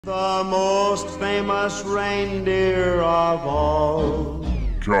The most famous reindeer of all,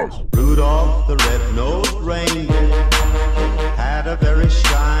 Rudolph the red-nosed reindeer, had a very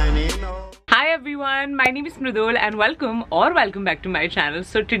shiny nose. Hi everyone, my name is Mridul and welcome back to my channel.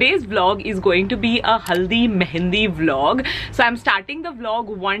 So today's vlog is going to be a Haldi-Mehendi vlog. So I'm starting the vlog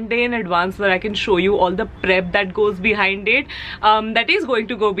one day in advance so that I can show you all the prep that goes behind it. That is going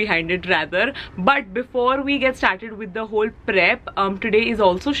to go behind it rather. But before we get started with the whole prep, today is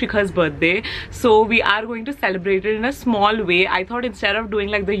also Shikha's birthday. So we are going to celebrate it in a small way. I thought instead of doing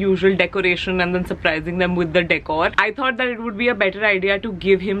like the usual decoration and then surprising them with the decor, I thought that it would be a better idea to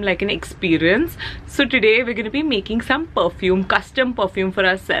give him like an experience. So today we're going to be making some perfume, custom perfume for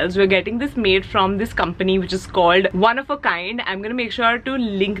ourselves. We're getting this made from this company which is called One of a Kind. I'm going to make sure to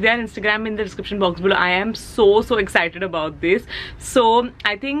link their Instagram in the description box below. I am so excited about this. So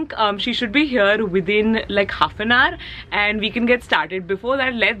I think she should be here within like half an hour and we can get started. Before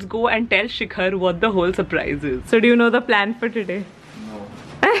that, let's go and tell Shikhar what the whole surprise is. So do you know the plan for today?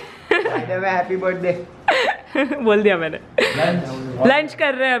 No. Happy birthday. बोल दिया मैंने. Lunch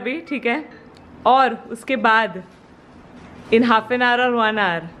कर रहे हैं अभी, ठीक है? और उसके बाद in half an hour or 1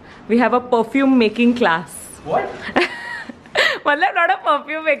 hour we have a perfume making class. What? मतलब not a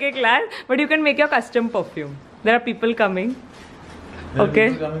perfume making class, but you can make your custom perfume. There are people coming. Okay?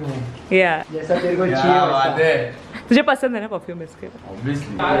 Yeah. जैसा तेरे को चाहिए. तुझे पसंद है ना perfume इसके?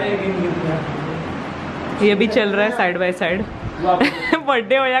 Obviously. ये भी चल रहा है साइड बाय साइड.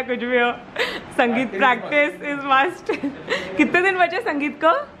 बर्थडे हो या कुछ भी हो, संगीत प्रैक्टिस इज मस्ट. कितने दिन बचे संगीत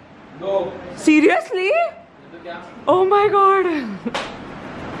को? 2. Seriously? Oh my god.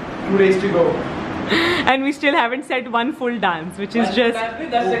 2 days to go. And we still haven't set one full dance, which is just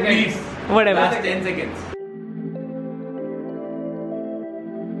 10 seconds. Whatever. That's 10 seconds.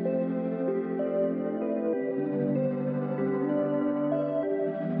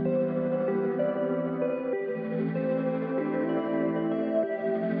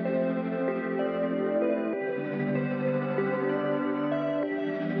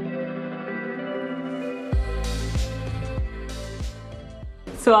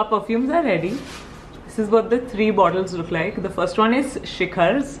 So our perfumes are ready. This is what the 3 bottles look like. The first one is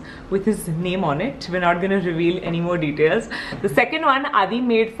Shikhar's with his name on it. We're not going to reveal any more details. The second one Adi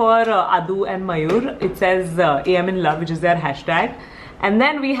made for Adu and Mayur. It says AM in love, which is their hashtag. And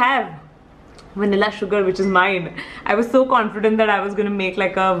then we have vanilla sugar, which is mine. I was so confident that I was going to make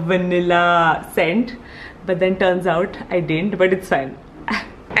like a vanilla scent, but then turns out I didn't, but it's fine.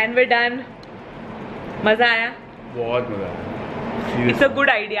 And we're done. Maza aaya? बहुत मजा आया. It's a good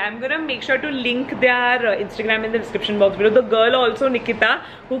idea. I'm gonna make sure to link their Instagram in the description box below. The girl also, Nikita,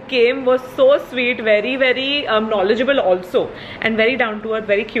 who came, was so sweet, very knowledgeable also, and very down to earth,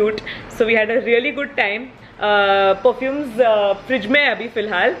 very cute. So we had a really good time. Perfumes fridge mein hai abhi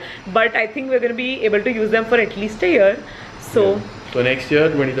filhal, but I think we're gonna be able to use them for at least a year. So So next year,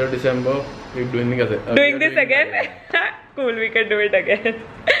 23rd December, we're doing this again. Cool, we can do it again.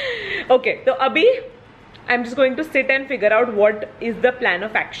 Okay, so abhi I'm just going to sit and figure out what is the plan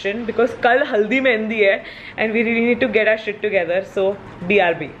of action, because kal Haldi-Mehendi hai and we really need to get our shit together. So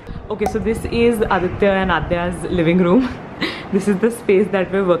BRB. Okay, so this is Aditya and Adya's living room. This is the space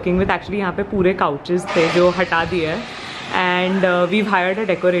that we're working with. Actually यहाँ पे पूरे couches थे जो हटा दिए हैं, and we've hired a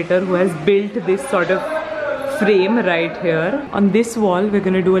decorator who has built this sort of frame right here. On this wall we're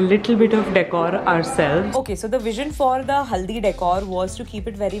gonna do a little bit of decor ourselves. Okay, so the vision for the Haldi decor was to keep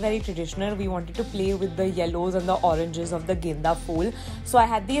it very traditional. We wanted to play with the yellows and the oranges of the genda phool. So I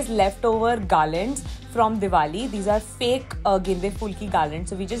had these leftover garlands from Diwali. These are fake gende phool ki garlands.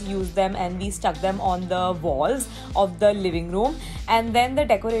 So we just used them and we stuck them on the walls of the living room. And then the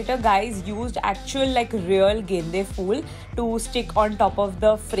decorator guys used actual like real gende phool to stick on top of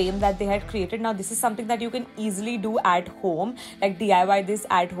the frame that they had created. Now this is something that you can easily do at home, like DIY this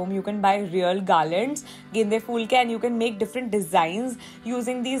at home. You can buy real garlands, gende phool ke, and you can make different designs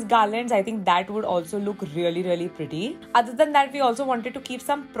using these garlands. I think that would also look really pretty. Other than that, we also wanted to keep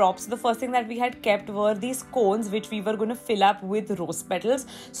some props. The first thing that we had kept were these cones which we were going to fill up with rose petals.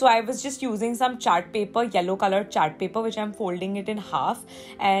 So I was just using some chart paper, yellow colored chart paper, which I'm folding it in half,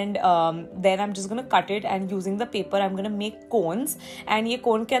 and then I'm just going to cut it, and using the paper I'm going to make cones, and ye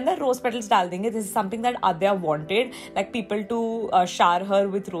cone ke andar rose petals dal denge. This is something that Adya wanted, like people to shower her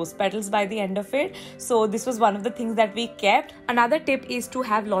with rose petals by the end of it. So this was one of the things that we kept. Another tip is to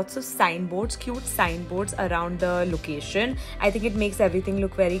have lots of signboards, cute signboards around the location. I think it makes everything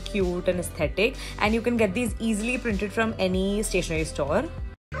look very cute and aesthetic, and you can get these easily printed from any stationery store.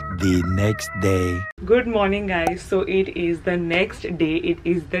 the next day. Good morning, guys. So it is the next day. It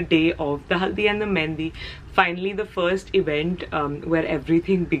is the day of the Haldi and the Mehendi. Finally, the first event where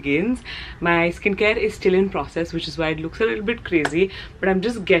everything begins. My skincare is still in process, which is why it looks a little bit crazy, but I'm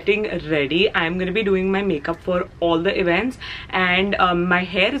just getting ready. I'm going to be doing my makeup for all the events, and my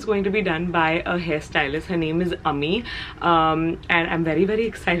hair is going to be done by a hairstylist. Her name is Ami, and I'm very, very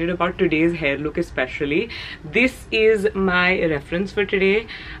excited about today's hair look especially. This is my reference for today.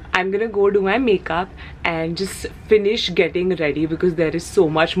 I'm gonna go do my makeup and just finish getting ready because there is so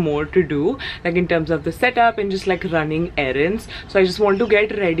much more to do, like in terms of the setup and just like running errands. So I just want to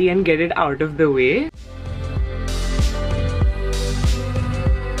get ready and get it out of the way.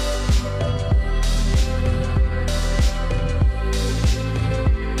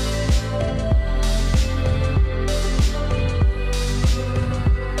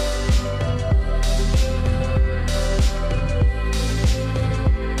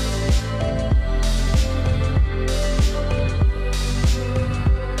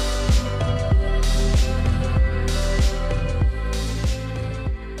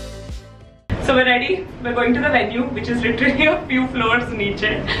 So we're ready. We're going to the venue, which is literally a few floors नीचे.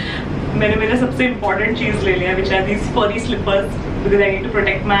 मैंने मेरा सबसे important चीज ले लिया, which are these furry slippers because I need to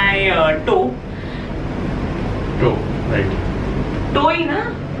protect my toe. Toe, right? Toe ही ना?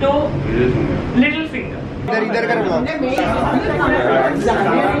 Toe. Little finger.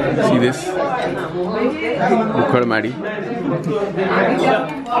 See this? Ukhad Madi.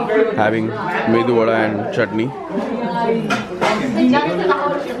 Having medu vada and chutney.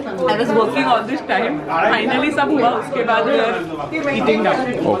 I was working all this time. Finally, सब हुआ. उसके बाद we are eating now.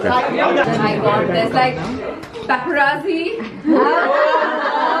 Okay. Oh my god, there's like paparazzi.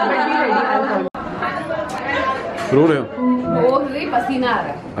 रो रहे हो? वो ही पसीना आ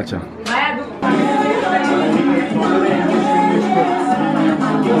रहा है. अच्छा.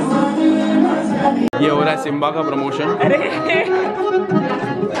 ये हो रहा है सिम्बा का promotion.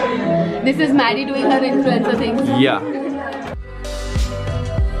 This is Maddie doing her influencer thing. Yeah.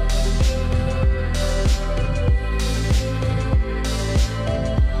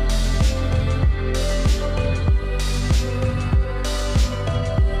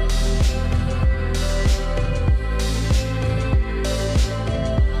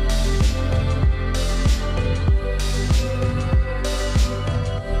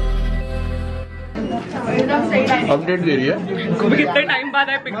 Update दे रही है. कितने टाइम बाद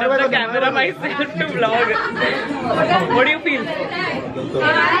I picked up the camera myself to vlog. What do you feel?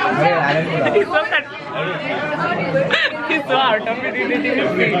 He's so sad. He's so out of it.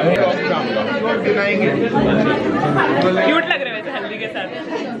 Cute लग रहे वैसे हल्दी के साथ.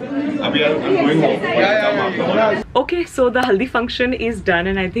 Okay, so the haldi function is done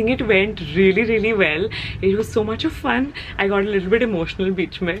and I think it went really, really well. It was so much of fun. I got a little bit emotional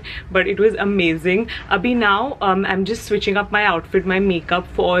beach mein, but it was amazing. Abhi now I'm just switching up my outfit, my makeup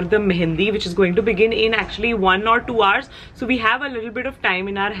for the mehendi, which is going to begin in actually 1 or 2 hours. So we have a little bit of time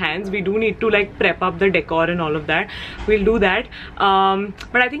in our hands. We do need to like prep up the decor and all of that. We'll do that.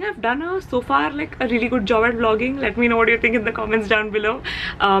 But I think I've done so far like a really good job at vlogging. Let me know what you think in the comments down below.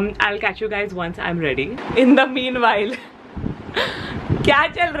 I'll catch you guys once I'm ready. In the meanwhile, क्या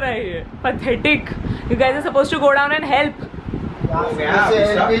चल रहा है? Pathetic. You guys are supposed to go down and help.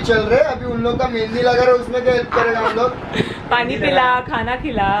 भी चल रहे अभी उन लोग का मेहंदी लगा रहा है उसमें क्या हेल्प करेगा हम लोग. पानी पिला, खाना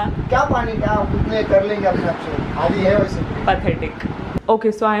खिला. क्या पानी क्या उतने कर लेंगे अपने आप से. आदि है वैसे. Pathetic.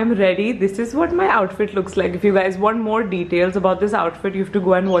 Okay, so I am ready. This is what my outfit looks like. If you guys want more details about this outfit, you have to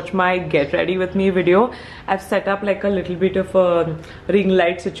go and watch my get ready with me video. I've set up like a little bit of a ring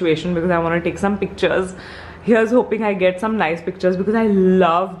light situation because I want to take some pictures. Here's hoping I get some nice pictures because I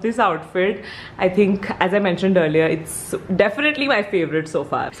love this outfit. I think, as I mentioned earlier, it's definitely my favorite so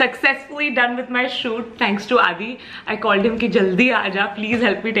far. Successfully done with my shoot thanks to Adi. I called him ki jaldi aaja, please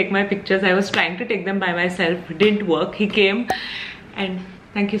help me take my pictures. I was trying to take them by myself, didn't work. He came and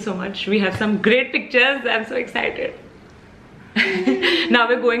thank you so much. We have some great pictures. I'm so excited. Now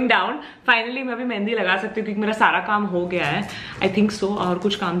we're going down. Finally मैं अभी मेहंदी लगा सकती हूँ क्योंकि मेरा सारा काम हो गया है. I think so. और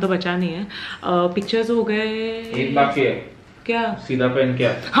कुछ काम तो बचा नहीं है. Pictures हो गए. एक बाकी है. क्या? सीधा पहन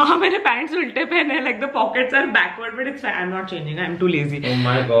क्या? हाँ मैंने पैंट्स उल्टे पहने हैं. Like the pockets are backward, but it's fine. I'm not changing. I'm too lazy. Oh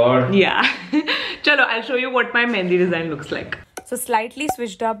my god. Yeah. चलो, I'll show you what my mehendi design looks like. So slightly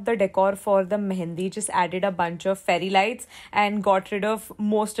switched up the decor for the mehendi. Just added a bunch of fairy lights and got rid of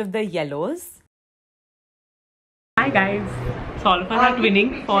most of the yellows. Hi guys. So all of us are twinning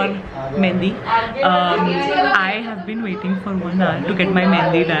for Mehendi. I have been waiting for 1 hour to get my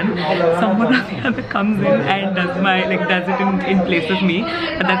Mehendi done. Someone or the other comes in and does it in place with me,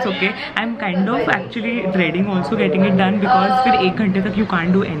 but that's okay. I'm kind of actually dreading also getting it done because फिर 1 घंटे तक you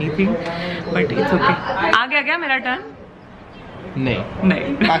can't do anything, but it's okay. आ गया क्या मेरा turn?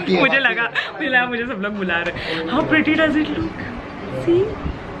 नहीं मुझे लगा मुझे सब लोग बुला रहे. How pretty does it look? See?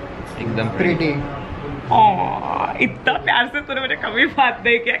 एकदम pretty. इतना प्यार से तूने मुझे कभी बात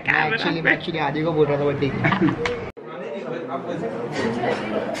नहीं किया कैमरा पे. एक्चुअली आदि को बोल रहा था वो ठीक है.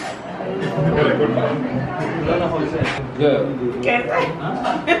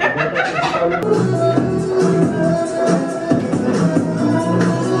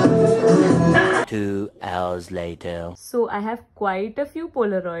 2 hours later. So I have quite a few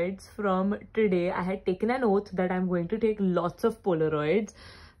Polaroids from today. I had taken an oath that I'm going to take lots of Polaroids.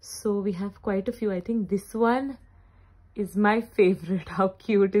 So we have quite a few. I think this one is my favorite. How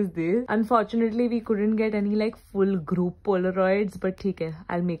cute is this? Unfortunately, we couldn't get any like full group Polaroids, but ठीक है,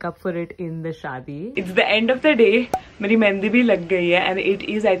 I'll make up for it in the शादी. It's the end of the day. मेरी मेहंदी भी लग गई है and it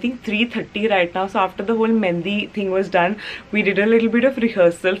is I think 3:30 right now. So after the whole mehendi thing was done, we did a little bit of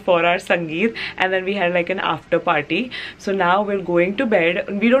rehearsal for our sangeet and then we had like an after party. So now we're going to bed.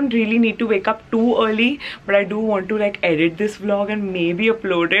 We don't really need to wake up too early, but I do want to like edit this vlog and maybe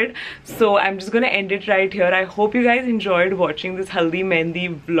upload it. So I'm just gonna end it right here. I hope you guys enjoyed watching this Haldi-Mehendi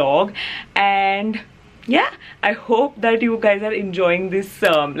vlog, and yeah, I hope that you guys are enjoying this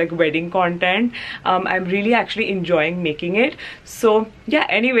like wedding content. I'm really actually enjoying making it. So yeah,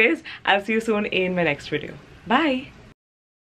 anyways, I'll see you soon in my next video. Bye.